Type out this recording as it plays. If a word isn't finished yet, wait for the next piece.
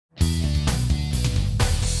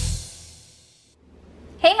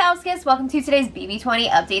Hey house guests, welcome to today's BB20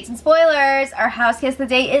 updates and spoilers. Our house guest of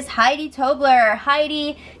the day is Heidi Tobler.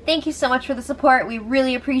 Heidi, thank you so much for the support. We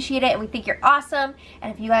really appreciate it and we think you're awesome.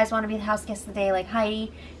 And if you guys want to be the house guest of the day like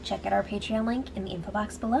Heidi, check out our Patreon link in the info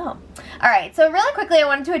box below. Alright, so really quickly I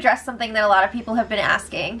wanted to address something that a lot of people have been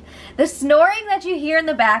asking. The snoring that you hear in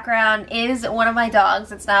the background is one of my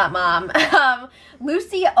dogs. It's not Mom.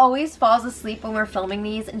 Lucy always falls asleep when we're filming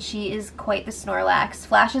these and she is quite the Snorlax.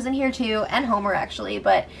 Flash is in here too, and Homer actually,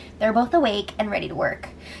 but they're both awake and ready to work.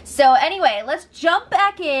 So anyway, let's jump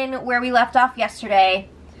back in where we left off yesterday.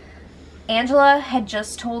 Angela had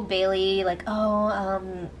just told Bailey, like,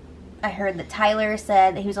 I heard that Tyler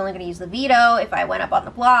said that he was only going to use the veto if I went up on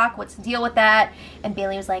the block. What's the deal with that? And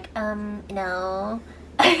Bailey was like, no.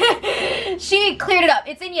 She cleared it up.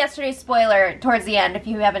 It's in yesterday's spoiler towards the end if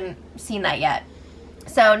you haven't seen that yet.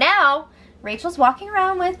 So now, Rachel's walking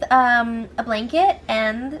around with a blanket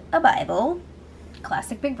and a Bible.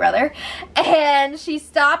 Classic Big Brother. And she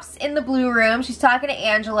stops in the blue room. She's talking to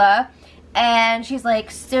Angela. And she's like,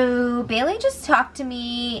 so Bailey just talked to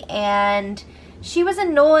me and she was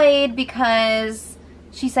annoyed because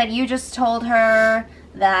she said you just told her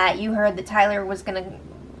that you heard that Tyler was going to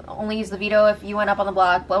only use the veto if you went up on the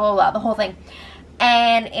block, blah, blah, blah, the whole thing.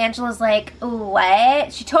 And Angela's like,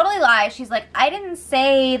 what? She totally lies. She's like, I didn't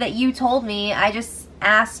say that you told me. I just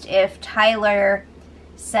asked if Tyler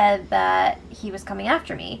said that he was coming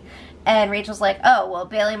after me. And Rachel's like, oh, well,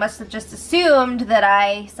 Bailey must have just assumed that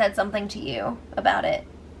I said something to you about it.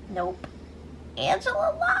 Nope.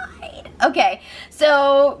 Angela lied. Okay,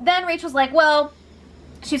 so then Rachel's like, well,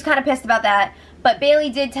 she was kind of pissed about that, but Bailey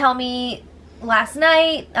did tell me last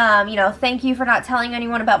night, you know, thank you for not telling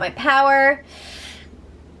anyone about my power.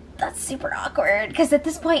 That's super awkward, because at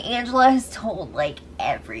this point, Angela has told, like,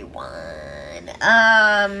 everyone.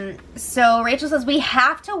 So Rachel says, we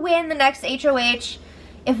have to win the next HOH.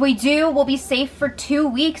 If we do, we'll be safe for 2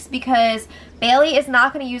 weeks because Bailey is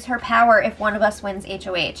not going to use her power if one of us wins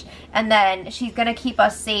HOH. And then she's going to keep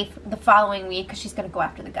us safe the following week because she's going to go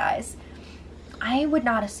after the guys. I would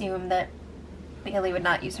not assume that Bailey would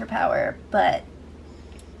not use her power, but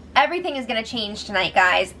everything is going to change tonight,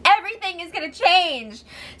 guys. Everything is going to change.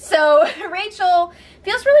 So Rachel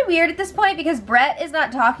feels really weird at this point because Brett is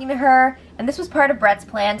not talking to her, and this was part of Brett's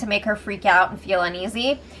plan to make her freak out and feel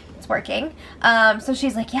uneasy. It's working. So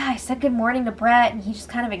she's like, yeah, I said good morning to Brett, and he just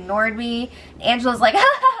kind of ignored me. And Angela's like,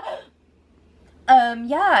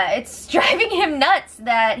 yeah, it's driving him nuts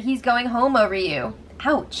that he's going home over you.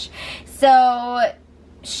 Ouch. So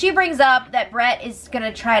she brings up that Brett is going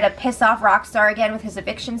to try to piss off Rockstar again with his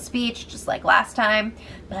eviction speech, just like last time.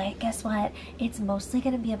 But guess what? It's mostly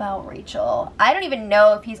going to be about Rachel. I don't even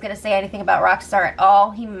know if he's going to say anything about Rockstar at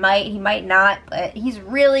all. He might not, but he's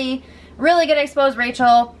really, really going to expose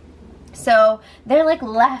Rachel. So they're like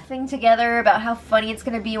laughing together about how funny it's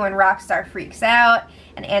going to be when Rockstar freaks out.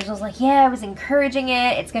 And Angela's like, yeah, I was encouraging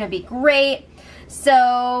it. It's going to be great.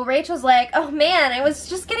 So Rachel's like, oh man, I was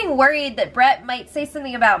just getting worried that Brett might say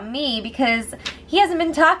something about me because he hasn't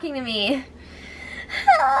been talking to me.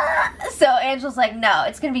 So Angela's like, no,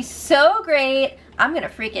 it's going to be so great. I'm going to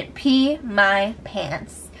freaking pee my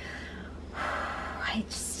pants.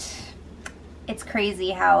 It's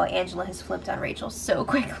crazy how Angela has flipped on Rachel so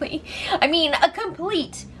quickly. I mean, a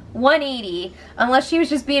complete 180. Unless she was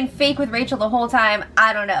just being fake with Rachel the whole time.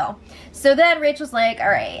 I don't know. So then Rachel's like,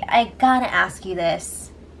 alright, I gotta ask you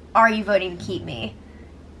this. Are you voting to keep me?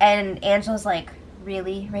 And Angela's like,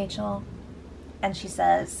 really, Rachel? And she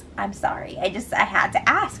says, I'm sorry. I had to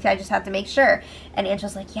ask. I just had to make sure. And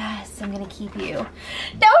Angela's like, yes, I'm gonna keep you. No,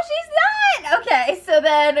 she's not! Okay, so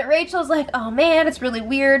then Rachel's like, oh man, it's really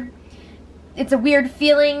weird. It's a weird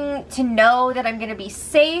feeling to know that I'm going to be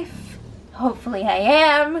safe. Hopefully I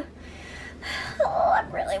am. Oh,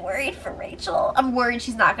 I'm really worried for Rachel. I'm worried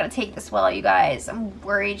she's not going to take this well, you guys. I'm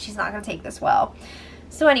worried she's not going to take this well.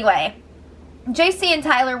 So anyway, JC and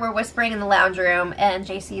Tyler were whispering in the lounge room, and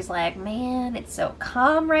JC's like, man, it's so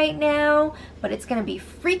calm right now, but it's going to be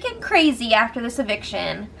freaking crazy after this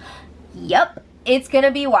eviction. Yup. It's gonna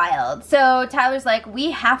be wild. So Tyler's like, we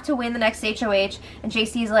have to win the next HOH. And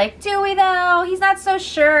JC's like, do we though? He's not so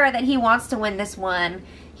sure that he wants to win this one.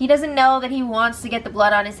 He doesn't know that he wants to get the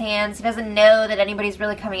blood on his hands. He doesn't know that anybody's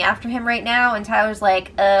really coming after him right now. And Tyler's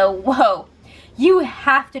like, whoa. You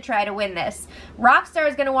have to try to win this. Rockstar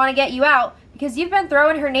is gonna want to get you out because you've been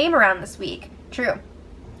throwing her name around this week. True.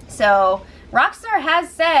 So Rockstar has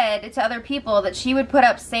said to other people that she would put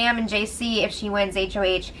up Sam and JC if she wins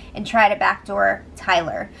HOH and try to backdoor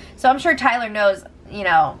Tyler. So I'm sure Tyler knows, you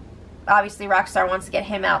know, obviously Rockstar wants to get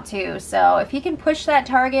him out too. So if he can push that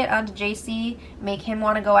target onto JC, make him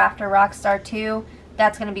want to go after Rockstar too,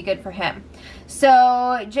 that's going to be good for him. So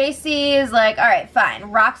JC is like, all right, fine.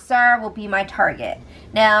 Rockstar will be my target.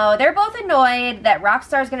 Now, they're both annoyed that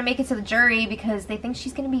Rockstar is going to make it to the jury because they think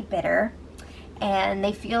she's going to be bitter. And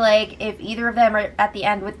they feel like if either of them are at the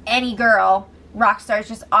end with any girl, Rockstar is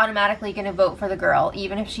just automatically going to vote for the girl,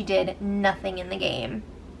 even if she did nothing in the game.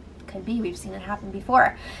 Could be. We've seen it happen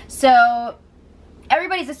before. So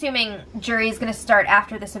everybody's assuming jury is going to start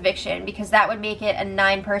after this eviction because that would make it a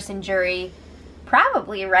 9-person jury.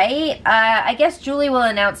 Probably, right? I guess Julie will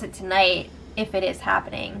announce it tonight if it is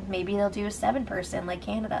happening. Maybe they'll do a 7-person like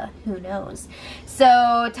Canada. Who knows?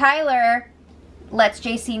 So Tyler lets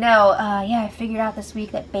JC know, yeah, I figured out this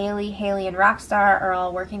week that Bailey, Haley, and Rockstar are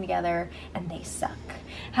all working together and they suck.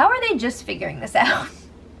 How are they just figuring this out?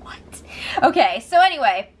 What? Okay, so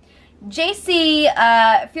anyway, JC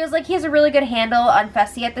feels like he has a really good handle on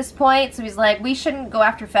Fessy at this point, so he's like, we shouldn't go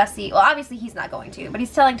after Fessy. Well, obviously he's not going to, but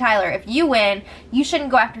he's telling Tyler, if you win, you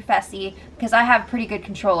shouldn't go after Fessy because I have pretty good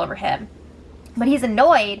control over him. But he's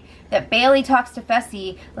annoyed that Bailey talks to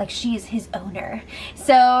Fessy like she's his owner.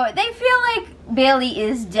 So they feel like Bailey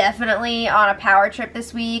is definitely on a power trip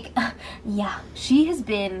this week. Yeah, she has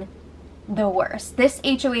been the worst. This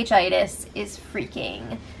HOH-itis is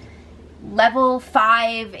freaking level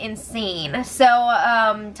 5 insane. So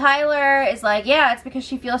Tyler is like, yeah, it's because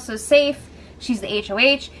she feels so safe. She's the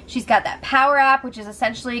HOH. She's got that power app, which is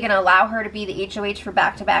essentially going to allow her to be the HOH for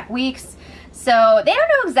back-to-back weeks. So they don't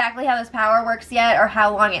know exactly how this power works yet or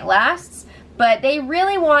how long it lasts, but they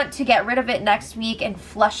really want to get rid of it next week and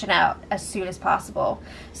flush it out as soon as possible.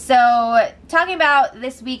 So talking about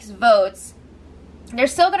this week's votes, they're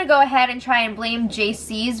still going to go ahead and try and blame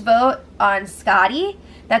JC's vote on Scotty.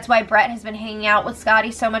 That's why Brett has been hanging out with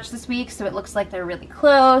Scotty so much this week, so it looks like they're really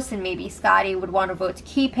close, and maybe Scotty would want to vote to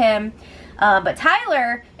keep him. But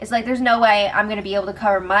Tyler is like, there's no way I'm going to be able to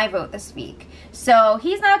cover my vote this week. So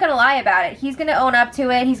he's not going to lie about it. He's going to own up to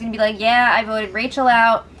it. He's going to be like, yeah, I voted Rachel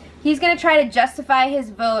out. He's going to try to justify his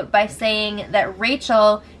vote by saying that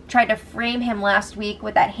Rachel tried to frame him last week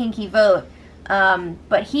with that hinky vote.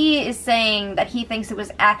 But he is saying that he thinks it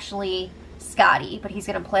was actually Scotty, but he's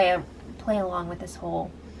going to play along with this whole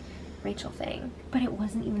Rachel thing. But it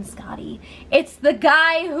wasn't even Scotty. It's the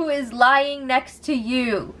guy who is lying next to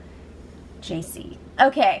you, JC.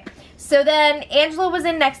 Okay, so then Angela was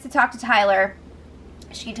in next to talk to Tyler.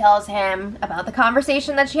 She tells him about the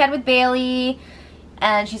conversation that she had with Bailey,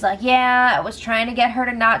 and she's like, yeah, I was trying to get her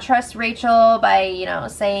to not trust Rachel by, you know,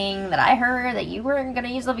 saying that I heard that you weren't going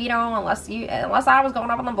to use the veto unless I was going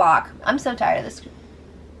up on the block. I'm so tired of this.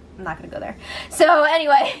 I'm not going to go there. So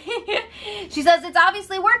anyway, she says it's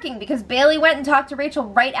obviously working because Bailey went and talked to Rachel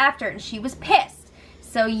right after and she was pissed.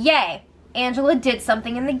 So yay, Angela did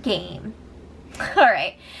something in the game.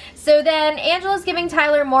 Alright, so then Angela's giving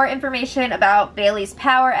Tyler more information about Bailey's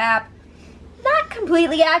power app. Not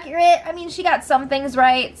completely accurate. I mean, she got some things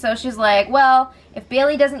right. So she's like, well, if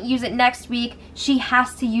Bailey doesn't use it next week, she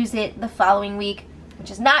has to use it the following week, which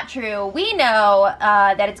is not true. We know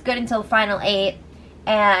that it's good until the final 8,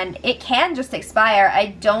 and it can just expire. I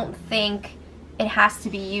don't think it has to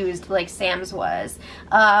be used like Sam's was,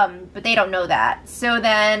 but they don't know that. So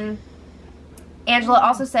then Angela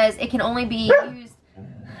also says it can only be used.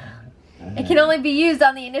 It can only be used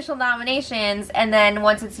on the initial nominations, and then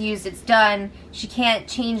once it's used, it's done. She can't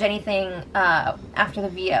change anything after the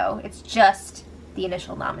veto. It's just the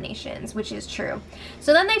initial nominations, which is true.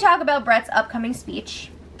 So then they talk about Brett's upcoming speech,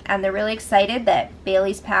 and they're really excited that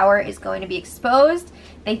Bailey's power is going to be exposed.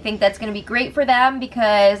 They think that's going to be great for them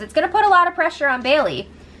because it's going to put a lot of pressure on Bailey.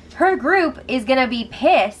 Her group is going to be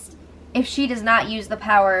pissed if she does not use the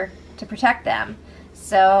power to protect them.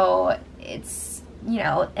 So it's, you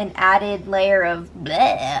know, an added layer of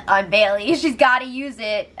bleh on Bailey. She's got to use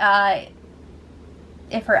it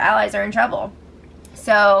if her allies are in trouble.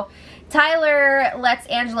 So Tyler lets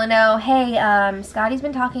Angela know, hey, Scotty's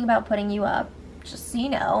been talking about putting you up, just so you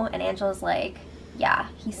know. And Angela's like, yeah,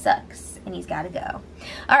 he sucks and he's got to go.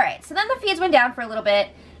 Alright, so then the feeds went down for a little bit,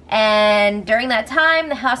 and during that time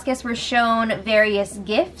the house guests were shown various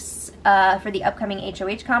gifts for the upcoming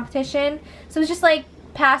HOH competition. So it was just like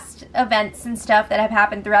past events and stuff that have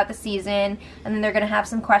happened throughout the season, and then they're going to have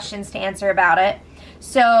some questions to answer about it.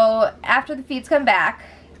 So after the feeds come back,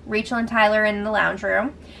 Rachel and Tyler are in the lounge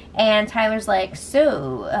room, and Tyler's like,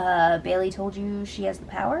 so Bailey told you she has the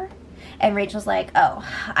power? And Rachel's like, oh,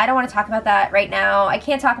 I don't want to talk about that right now. I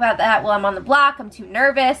can't talk about that while I'm on the block. I'm too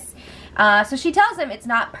nervous. So she tells him it's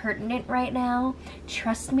not pertinent right now.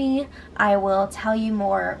 Trust me, I will tell you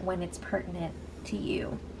more when it's pertinent to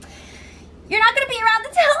you. You're not going to be around to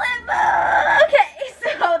tell him. Okay,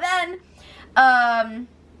 so then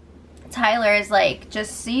Tyler is like,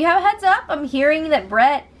 just so you have a heads up, I'm hearing that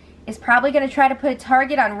Brett is probably going to try to put a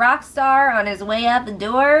target on Rockstar on his way out the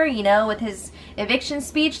door, you know, with his eviction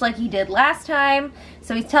speech like he did last time.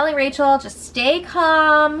 So he's telling Rachel, just stay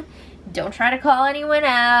calm, don't try to call anyone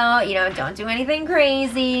out, you know, don't do anything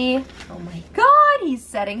crazy. Oh my God, he's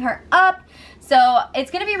setting her up. So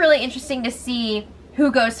it's going to be really interesting to see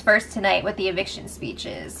who goes first tonight with the eviction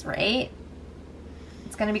speeches, right?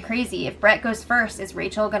 It's gonna be crazy. If Brett goes first, is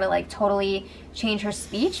Rachel gonna like totally change her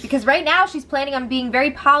speech? Because right now she's planning on being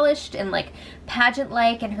very polished and like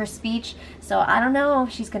pageant-like in her speech. So I don't know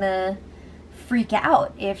if she's gonna freak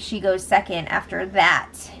out if she goes second after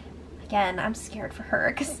that. Again, I'm scared for her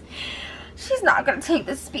because she's not gonna take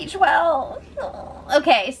this speech well.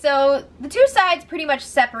 Okay, so the two sides pretty much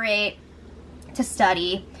separate to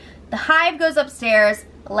study. The Hive goes upstairs,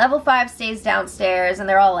 Level 5 stays downstairs, and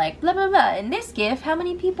they're all like, blah, blah, blah. In this GIF, how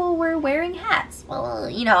many people were wearing hats? Well,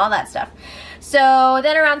 you know, all that stuff. So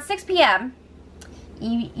then around 6 p.m.,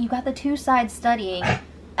 you got the two sides studying,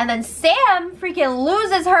 and then Sam freaking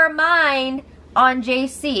loses her mind on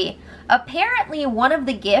JC. Apparently, one of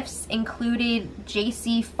the gifts included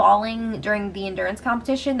JC falling during the endurance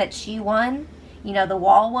competition that she won. You know, the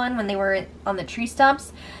wall one when they were on the tree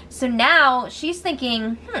stumps. So now she's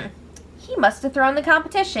thinking, he must have thrown the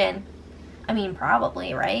competition. I mean,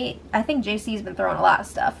 probably, right? I think JC's been throwing a lot of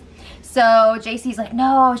stuff. So JC's like,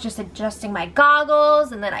 no, I was just adjusting my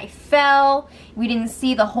goggles and then I fell. We didn't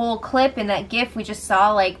see the whole clip in that GIF. We just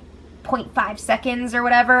saw like 0.5 seconds or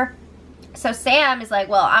whatever. So Sam is like,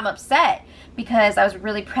 well, I'm upset because I was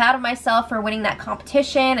really proud of myself for winning that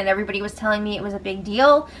competition and everybody was telling me it was a big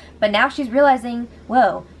deal. But now she's realizing,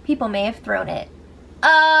 whoa, people may have thrown it.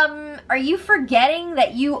 Are you forgetting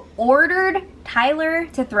that you ordered Tyler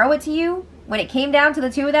to throw it to you when it came down to the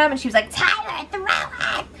two of them and she was like, Tyler,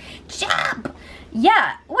 throw it, jump.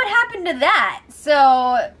 Yeah, what happened to that?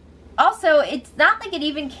 So also, it's not like it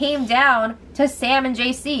even came down to Sam and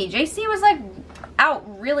JC. JC was like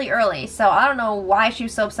out really early, so I don't know why she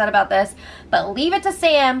was so upset about this, but leave it to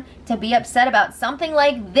Sam to be upset about something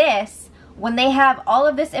like this when they have all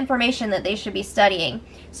of this information that they should be studying.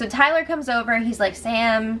 So Tyler comes over, he's like,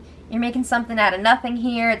 Sam, you're making something out of nothing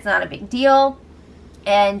here, it's not a big deal.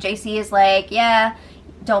 And JC is like, yeah,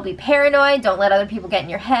 don't be paranoid, don't let other people get in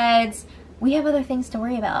your heads. We have other things to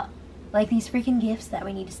worry about, like these freaking gifts that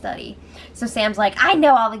we need to study. So Sam's like, I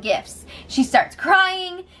know all the gifts. She starts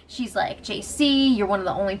crying. She's like, JC, you're one of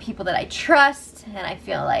the only people that I trust, and I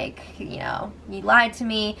feel like, you know, you lied to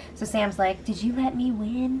me. So Sam's like, did you let me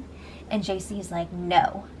win? And JC's like,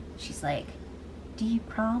 no. She's like, do you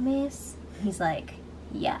promise? He's like,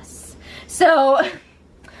 yes. So,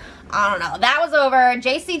 I don't know. That was over.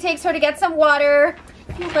 JC takes her to get some water.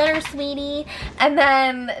 Feel better, sweetie. And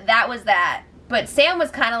then that was that. But Sam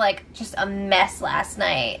was kind of like just a mess last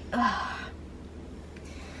night. Ugh.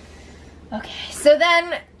 Okay, so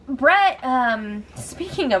then Brett,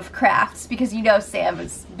 speaking of crafts, because you know Sam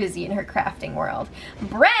is busy in her crafting world,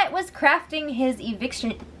 Brett was crafting his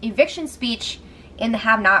eviction speech in the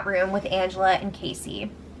have-not room with Angela and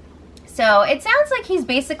Casey. So it sounds like he's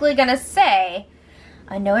basically gonna say,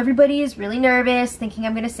 I know everybody is really nervous, thinking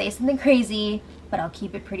I'm gonna say something crazy, but I'll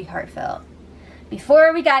keep it pretty heartfelt.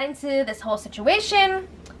 Before we got into this whole situation,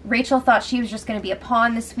 Rachel thought she was just gonna be a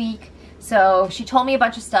pawn this week, so she told me a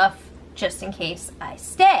bunch of stuff just in case I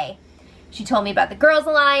stay. She told me about the Girls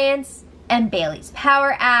Alliance and Bailey's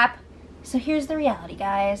power app. So here's the reality,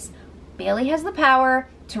 guys. Bailey has the power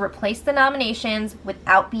to replace the nominations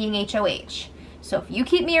without being HOH. So if you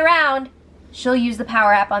keep me around, she'll use the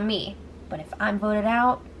power app on me. But if I'm voted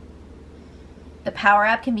out, the power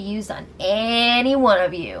app can be used on any one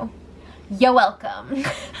of you. You're welcome.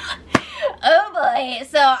 Oh boy.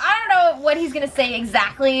 So I don't know what he's gonna say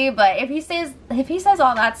exactly, but if he says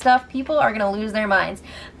all that stuff, people are gonna lose their minds.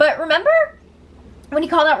 But remember when he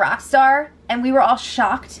called out Rockstar and we were all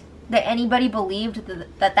shocked that anybody believed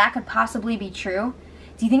that could possibly be true?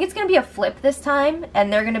 Do you think it's gonna be a flip this time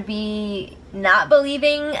and they're gonna be not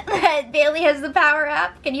believing that Bailey has the power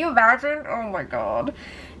app? Can you imagine? Oh my god.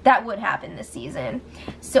 That would happen this season.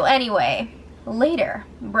 So anyway, later,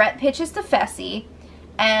 Brett pitches to Fessy,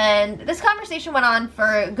 and this conversation went on for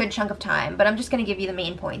a good chunk of time, but I'm just going to give you the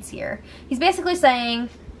main points here. He's basically saying,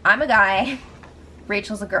 I'm a guy,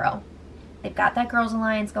 Rachel's a girl. They've got that Girls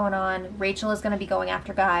Alliance going on. Rachel is going to be going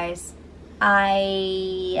after guys.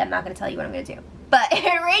 I am not going to tell you what I'm going to do, but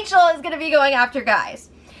Rachel is going to be going after guys.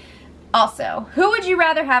 Also, who would you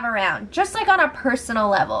rather have around? Just like on a personal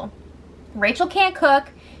level. Rachel can't cook.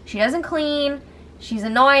 She doesn't clean. She's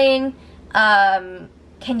annoying.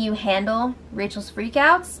 Can you handle Rachel's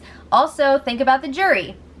freakouts? Also, think about the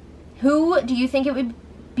jury. Who do you think it would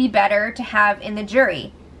be better to have in the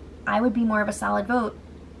jury? I would be more of a solid vote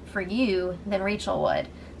for you than Rachel would.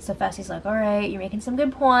 So Fessy's like, all right, you're making some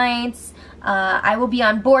good points. I will be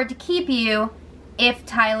on board to keep you if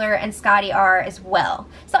Tyler and Scotty are as well.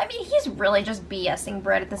 So, I mean, he's really just BSing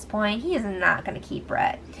Brett at this point. He is not going to keep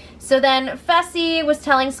Brett. So then Fessy was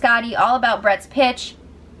telling Scotty all about Brett's pitch.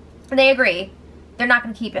 They agree. They're not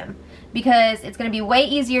going to keep him because it's going to be way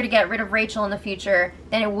easier to get rid of Rachel in the future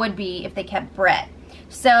than it would be if they kept Brett.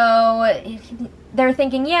 So they're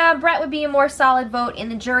thinking, yeah, Brett would be a more solid vote in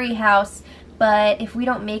the jury house, but if we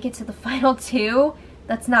don't make it to the final two,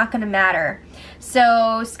 that's not going to matter.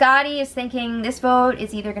 So Scotty is thinking this vote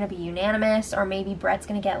is either going to be unanimous or maybe Brett's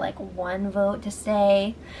going to get like one vote to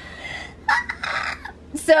stay.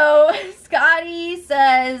 So Scotty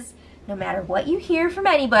says, no matter what you hear from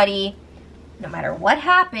anybody, no matter what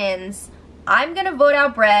happens, I'm going to vote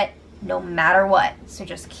out Brett no matter what. So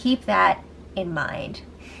just keep that in mind.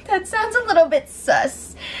 That sounds a little bit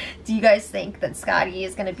sus. Do you guys think that Scotty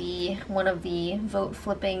is going to be one of the vote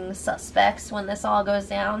flipping suspects when this all goes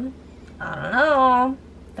down? I don't know.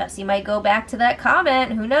 Fessy might go back to that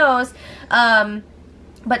comment. Who knows?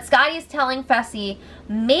 But Scotty is telling Fessy,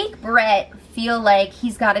 make Brett feel like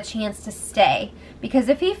he's got a chance to stay. Because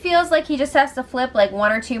if he feels like he just has to flip like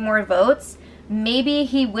 1 or 2 more votes, maybe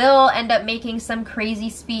he will end up making some crazy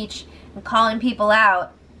speech and calling people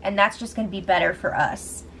out. And that's just going to be better for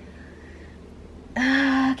us.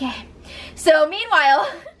 Okay. So meanwhile,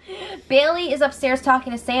 Bailey is upstairs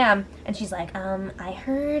talking to Sam, and she's like, I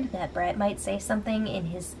heard that Brett might say something in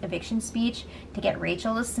his eviction speech to get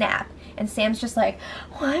Rachel to snap. And Sam's just like,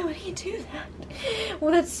 why would he do that?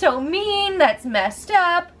 Well, that's so mean. That's messed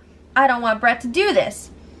up. I don't want Brett to do this.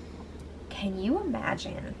 Can you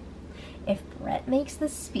imagine if Brett makes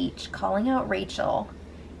this speech calling out Rachel,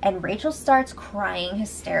 and Rachel starts crying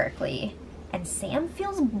hysterically, and Sam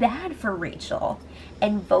feels bad for Rachel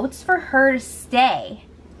and votes for her to stay?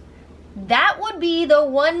 That would be the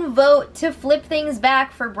one vote to flip things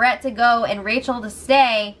back for Brett to go and Rachel to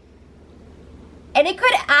stay. And it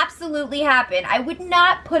could absolutely happen. I would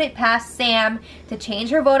not put it past Sam to change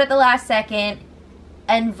her vote at the last second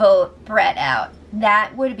and vote Brett out.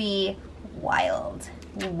 That would be wild.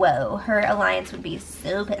 Whoa, her alliance would be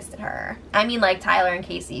so pissed at her. I mean, like Tyler and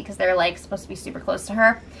Casey, because they're like supposed to be super close to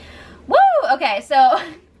her. Woo! Okay, so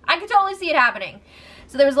I could totally see it happening.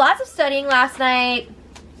 So there was lots of studying last night,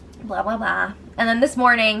 blah, blah, blah. And then this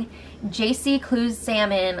morning, JC clues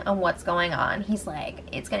Sam in on what's going on. He's like,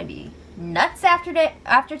 it's going to be nuts after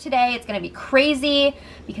today. It's going to be crazy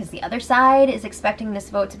because the other side is expecting this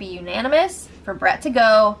vote to be unanimous for Brett to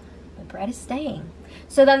go, but Brett is staying.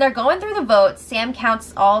 So then they're going through the votes. Sam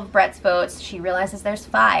counts all of Brett's votes. She realizes there's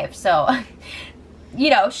 5. So, you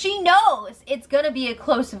know, she knows it's going to be a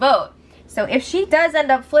close vote. So if she does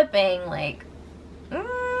end up flipping, like,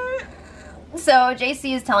 so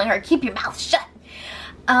JC is telling her, keep your mouth shut.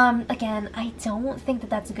 Again, I don't think that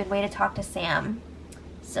that's a good way to talk to Sam.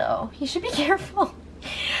 So he should be careful.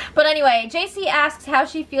 But anyway, JC asks how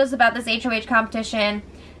she feels about this HOH competition.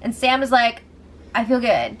 And Sam is like, I feel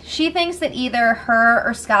good. She thinks that either her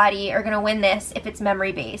or Scotty are going to win this if it's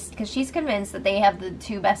memory-based, because she's convinced that they have the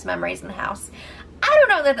 2 best memories in the house. I don't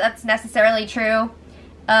know that that's necessarily true.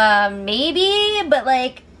 Maybe, but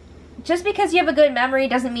like, just because you have a good memory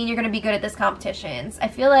doesn't mean you're going to be good at this competition. I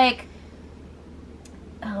feel like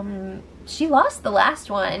she lost the last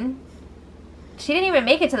one. She didn't even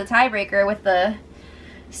make it to the tiebreaker with the...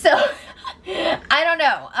 So, I don't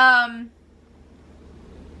know.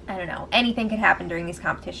 I don't know. Anything could happen during these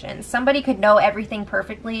competitions. Somebody could know everything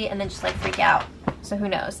perfectly and then just like freak out. So who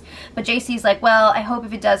knows? But JC's like, well, I hope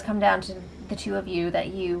if it does come down to the 2 of you that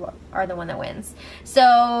you are the one that wins.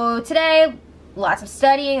 So today, lots of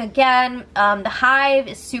studying again. The Hive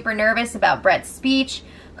is super nervous about Brett's speech.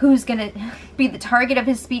 Who's gonna be the target of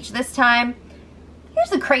his speech this time?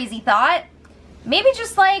 Here's a crazy thought. Maybe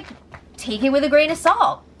just like take it with a grain of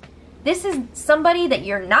salt. This is somebody that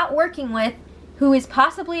you're not working with who is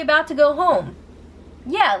possibly about to go home.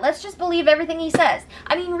 Yeah, let's just believe everything he says.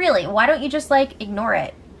 I mean, really, why don't you just, like, ignore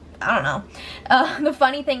it? I don't know. The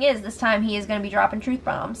funny thing is, this time he is going to be dropping truth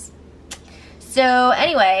bombs. So,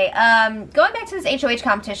 anyway, going back to this HOH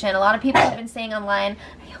competition, a lot of people have been saying online,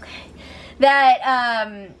 are you okay?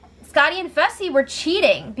 That Scotty and Fessy were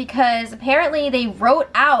cheating because apparently they wrote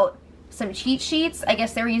out some cheat sheets. I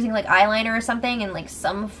guess they were using, like, eyeliner or something in, like,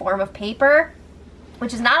 some form of paper,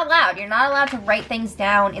 which is not allowed. You're not allowed to write things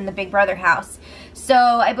down in the Big Brother house. So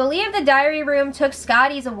I believe the diary room took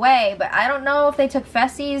Scotty's away, but I don't know if they took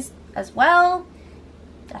Fessy's as well.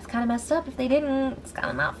 that's kind of messed up if they didn't. It's kind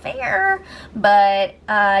of not fair. But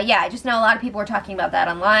yeah, I just know a lot of people were talking about that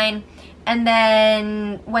online. And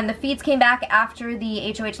then when the feeds came back after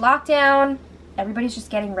the HOH lockdown, everybody's just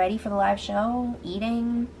getting ready for the live show,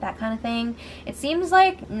 eating, that kind of thing. It seems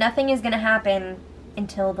like nothing is going to happen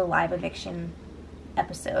until the live eviction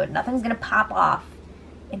episode. Nothing's going to pop off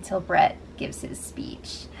until Brett gives his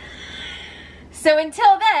speech. So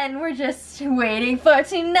until then, we're just waiting for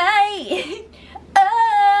tonight.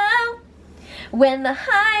 Oh, when the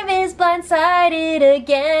hive is blindsided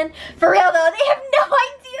again. For real though, they have no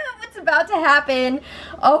idea what's about to happen.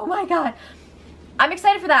 Oh my god. I'm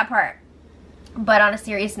excited for that part. But on a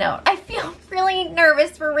serious note, I feel really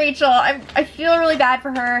nervous for Rachel. I feel really bad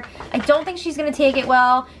for her. I don't think she's going to take it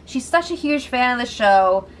well. She's such a huge fan of the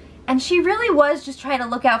show. And she really was just trying to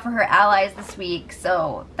look out for her allies this week.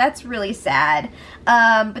 So that's really sad.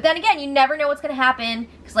 But then again, you never know what's going to happen.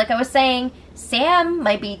 Because like I was saying, Sam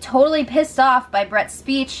might be totally pissed off by Brett's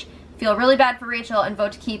speech, feel really bad for Rachel, and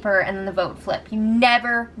vote to keep her, and then the vote flip. You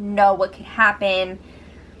never know what could happen.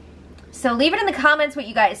 So leave it in the comments what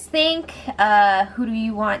you guys think. Who do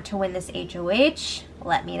you want to win this HOH?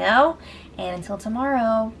 Let me know. And until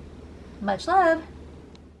tomorrow, much love.